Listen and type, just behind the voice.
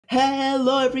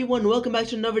Hello everyone, welcome back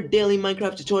to another daily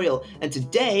Minecraft tutorial, and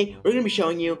today we're going to be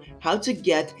showing you how to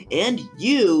get and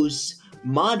use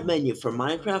mod menu for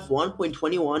Minecraft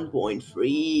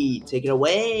 1.21.3. Take it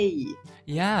away!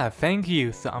 Yeah, thank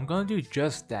you. So I'm gonna do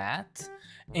just that.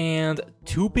 And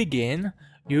to begin,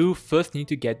 you first need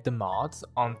to get the mods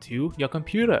onto your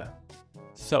computer.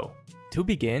 So to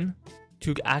begin,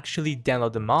 to actually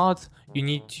download the mods, you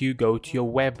need to go to your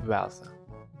web browser.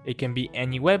 It can be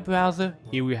any web browser.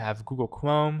 Here we have Google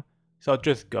Chrome, so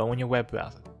just go on your web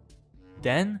browser.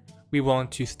 Then we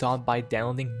want to start by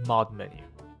downloading mod menu.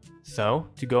 So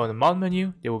to go on the mod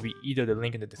menu, there will be either the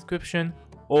link in the description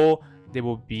or they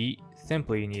will be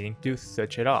simply needing to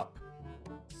search it up.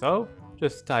 So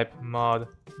just type mod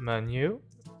menu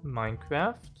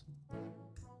Minecraft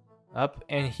up,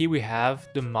 and here we have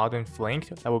the modern link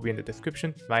that will be in the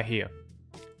description right here.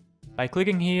 By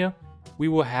clicking here, we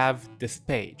will have this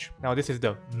page. Now this is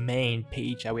the main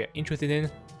page that we are interested in,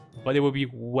 but there will be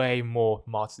way more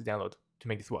mods to download to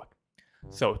make this work.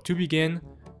 So to begin,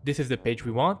 this is the page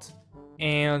we want,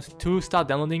 and to start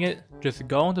downloading it, just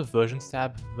go on the versions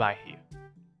tab right here.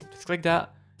 Just click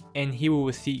that, and here we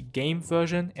will see game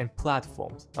version and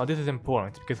platforms. Now this is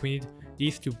important because we need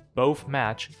these to both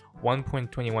match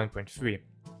 1.21.3.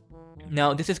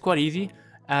 Now this is quite easy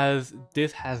as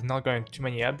this has not gotten too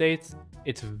many updates.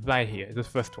 It's right here, the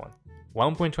first one,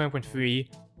 1.20.3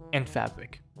 and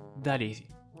Fabric. That easy.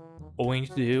 All we need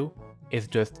to do is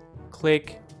just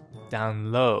click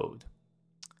download.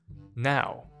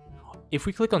 Now, if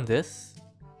we click on this,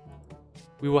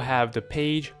 we will have the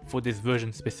page for this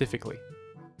version specifically.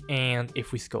 And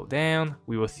if we scroll down,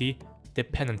 we will see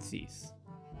dependencies.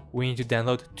 We need to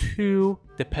download two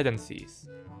dependencies.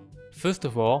 First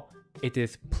of all, it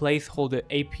is placeholder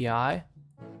API.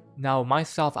 Now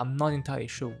myself, I'm not entirely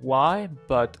sure why,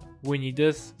 but we need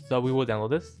this, so we will download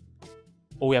this.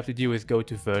 All we have to do is go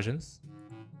to versions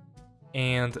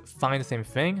and find the same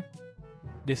thing.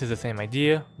 This is the same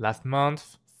idea, last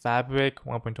month, Fabric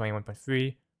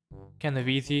 1.21.3, kind of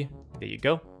easy, there you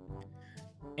go.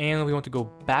 And we want to go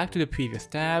back to the previous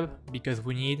tab because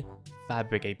we need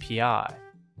Fabric API.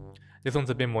 This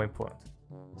one's a bit more important.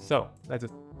 So let's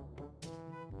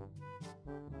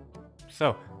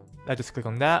just click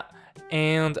on that,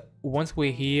 and once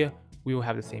we're here, we will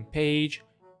have the same page.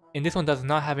 And this one does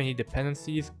not have any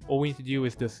dependencies. All we need to do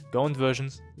is just go on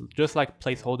versions, just like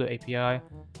placeholder API,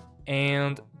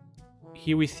 and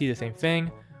here we see the same thing,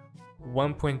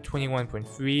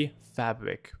 1.21.3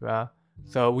 Fabric, right?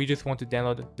 So we just want to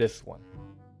download this one.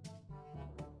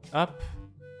 Up.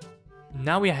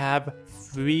 Now we have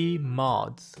 3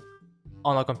 mods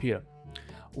on our computer.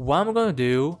 What I'm gonna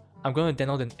do, I'm gonna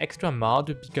download an extra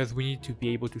mod because we need to be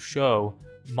able to show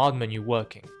mod menu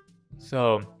working.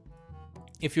 So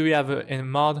if you have a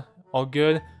mod, all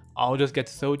good, I'll just get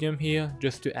sodium here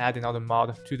just to add another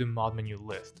mod to the mod menu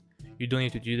list. You don't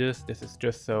need to do this, this is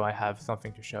just so I have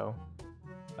something to show.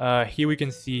 Here we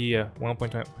can see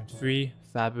 1.20.3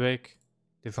 Fabric,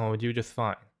 this one will do just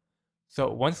fine. So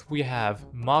once we have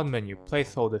mod menu,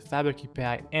 placeholder, Fabric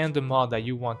API, and the mod that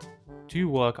you want to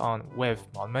work on with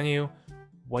mod menu,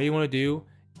 what you want to do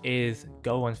is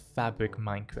go on Fabric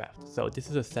Minecraft. So this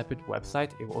is a separate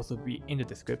website, it will also be in the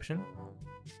description.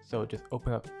 So just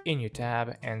open up in your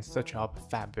tab and search up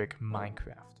Fabric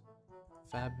Minecraft.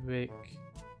 Fabric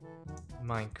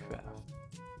Minecraft.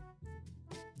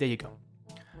 There you go.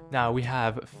 Now we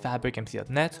have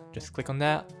fabricmc.net, just click on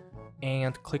that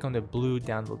and click on the blue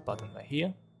download button right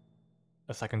here.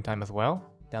 A second time as well,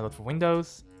 download for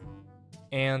Windows,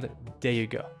 and there you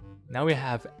go. Now we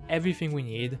have everything we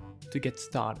need to get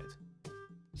started.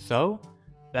 So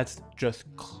let's just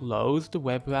close the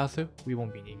web browser, we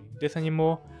won't be needing this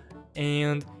anymore,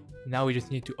 and now we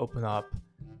just need to open up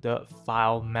the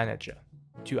file manager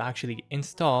to actually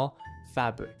install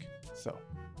Fabric. So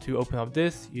to open up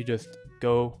this, you just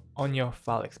go on your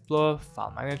File Explorer,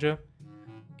 File Manager,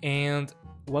 and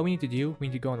what we need to do, we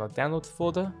need to go on our downloads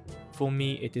folder. For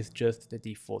me, it is just the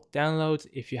default downloads.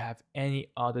 If you have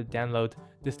any other download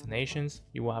destinations,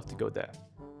 you will have to go there.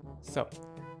 So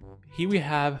here we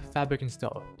have Fabric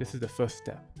installer. This is the first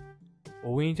step.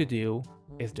 All we need to do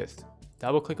is just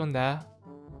double click on that,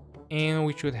 and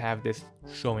we should have this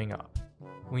showing up.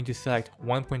 We need to select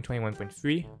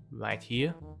 1.21.3 right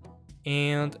here,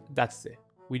 and that's it.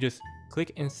 We just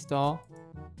click install,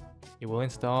 it will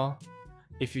install.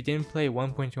 If you didn't play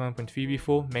 1.21.3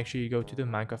 before, make sure you go to the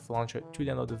Minecraft launcher to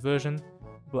download the version,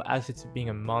 but as it's being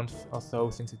a month or so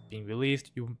since it's being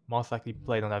released, you most likely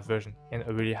played on that version and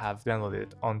already have downloaded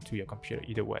it onto your computer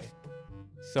either way.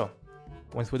 So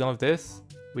once we're done with this,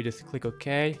 we just click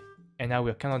OK, and now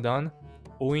we're kind of done.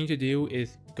 all we need to do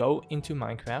is go into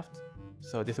Minecraft.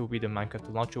 So this will be the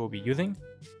Minecraft launcher we'll be using,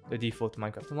 the default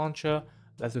Minecraft launcher.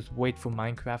 Let's just wait for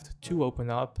Minecraft to open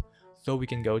up so we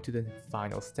can go to the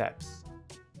final steps.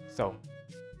 So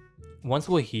once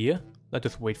we're here, let's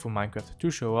just wait for Minecraft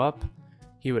to show up.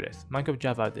 Here it is, Minecraft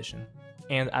Java Edition.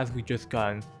 And as we just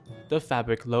got the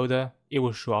Fabric loader, it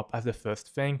will show up as the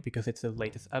first thing because it's the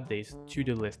latest update to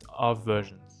the list of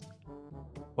versions.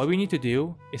 What we need to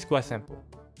do is quite simple.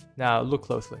 Now look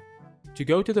closely. To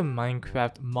go to the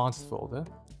Minecraft mods folder,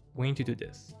 we need to do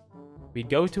this. We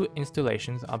go to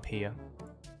installations up here.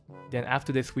 Then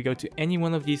after this, we go to any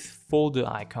one of these folder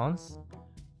icons.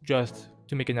 Just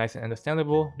to make it nice and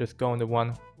understandable, just go on the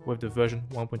one with the version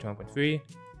 1.1.3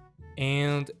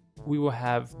 and we will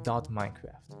have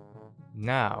 .minecraft.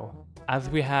 Now, as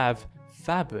we have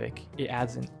Fabric, it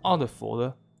adds another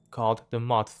folder called the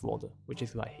mods folder, which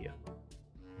is right here.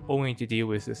 All we need to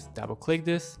do is just double click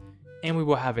this and we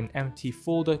will have an empty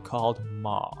folder called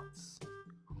mods.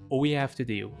 All we have to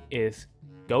do is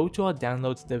go to our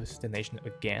downloads destination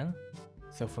again.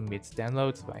 So for me it's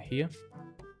downloads right here,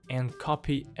 and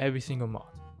copy every single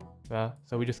mod.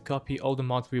 So we just copy all the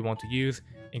mods we want to use,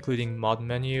 including mod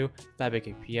menu, Fabric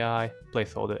API,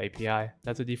 placeholder API,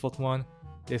 that's the default one.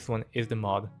 This one is the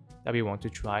mod that we want to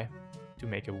try to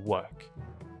make it work.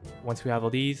 Once we have all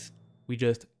these, we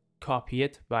just copy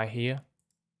it right here.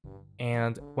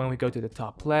 And when we go to the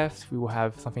top left, we will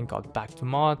have something called back to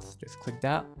mods. Just click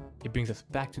that. It brings us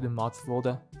back to the mods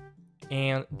folder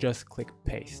and just click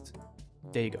paste.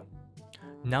 There you go.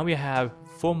 Now we have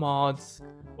 4 mods,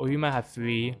 or you might have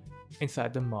 3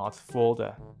 inside the mods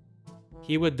folder.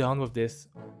 Here we're done with this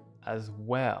as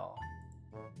well.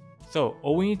 So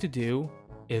all we need to do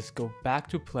is go back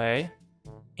to play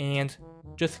and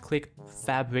just click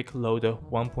Fabric Loader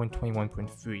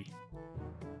 1.21.3.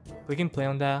 Clicking play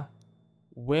on that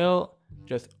will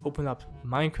just open up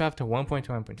Minecraft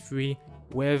 1.21.3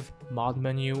 with mod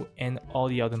menu and all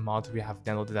the other mods we have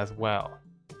downloaded as well.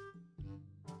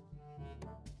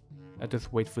 Let's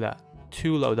just wait for that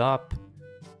to load up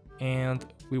and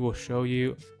we will show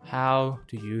you how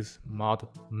to use mod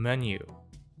menu.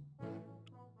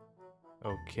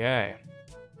 Okay,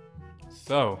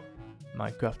 so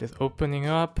Minecraft is opening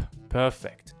up.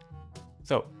 Perfect.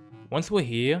 So once we're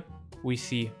here, we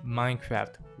see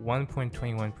Minecraft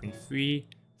 1.21.3,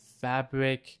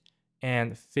 Fabric,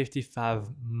 and 55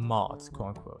 mods,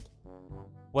 quote unquote.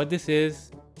 What this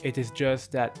is, it is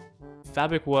just that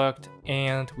Fabric worked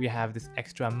and we have this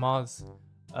extra mods,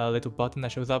 a little button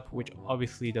that shows up, which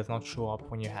obviously does not show up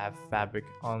when you have Fabric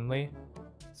only.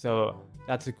 So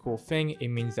that's a cool thing, it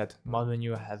means that mod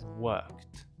menu has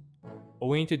worked. All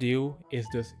we need to do is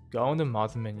just go on the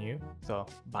mods menu, so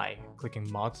by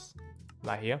clicking mods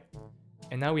right here,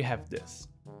 and now we have this.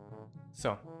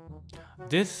 So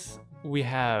this, we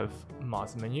have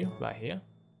mods menu right here,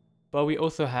 but we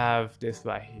also have this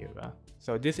right here.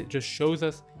 So this, it just shows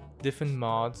us different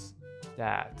mods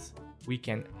that we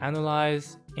can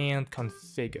analyze and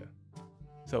configure.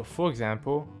 So for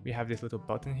example, we have this little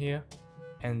button here,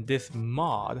 and this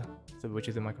mod, so which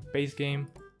is a Minecraft base game,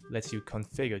 lets you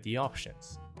configure the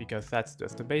options, because that's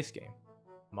just the base game.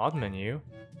 Mod menu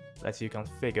lets you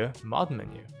configure mod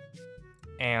menu.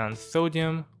 And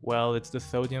sodium, well, it's the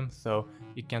sodium, so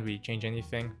you can't really change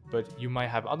anything, but you might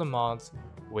have other mods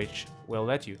which will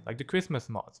let you, like the Christmas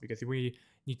mods, because we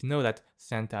need to know that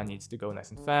Santa needs to go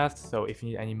nice and fast, so if you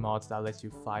need any mods that lets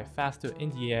you fly faster in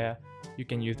the air, you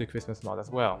can use the Christmas mod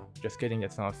as well. Just kidding,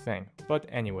 that's not a thing. But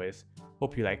anyways,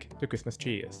 hope you like the Christmas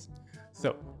cheers.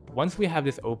 So once we have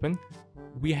this open,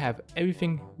 we have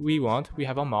everything we want. We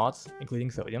have our mods,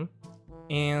 including sodium.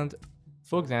 And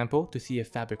for example, to see if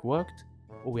Fabric worked,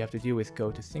 all we have to do is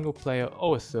go to single player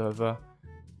or a server.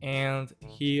 And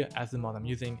here, as the mod I'm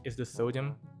using is the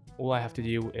sodium, all I have to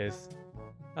do is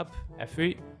up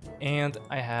F3, and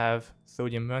I have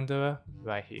sodium renderer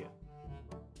right here.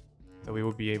 So we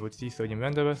will be able to see sodium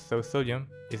renderer, so sodium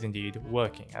is indeed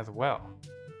working as well.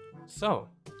 So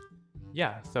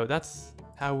yeah, so that's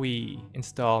how we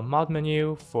install mod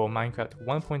menu for Minecraft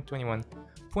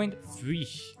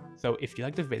 1.21.3. So if you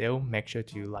like the video, make sure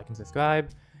to like and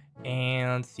subscribe,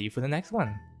 and see you for the next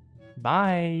one.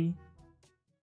 Bye!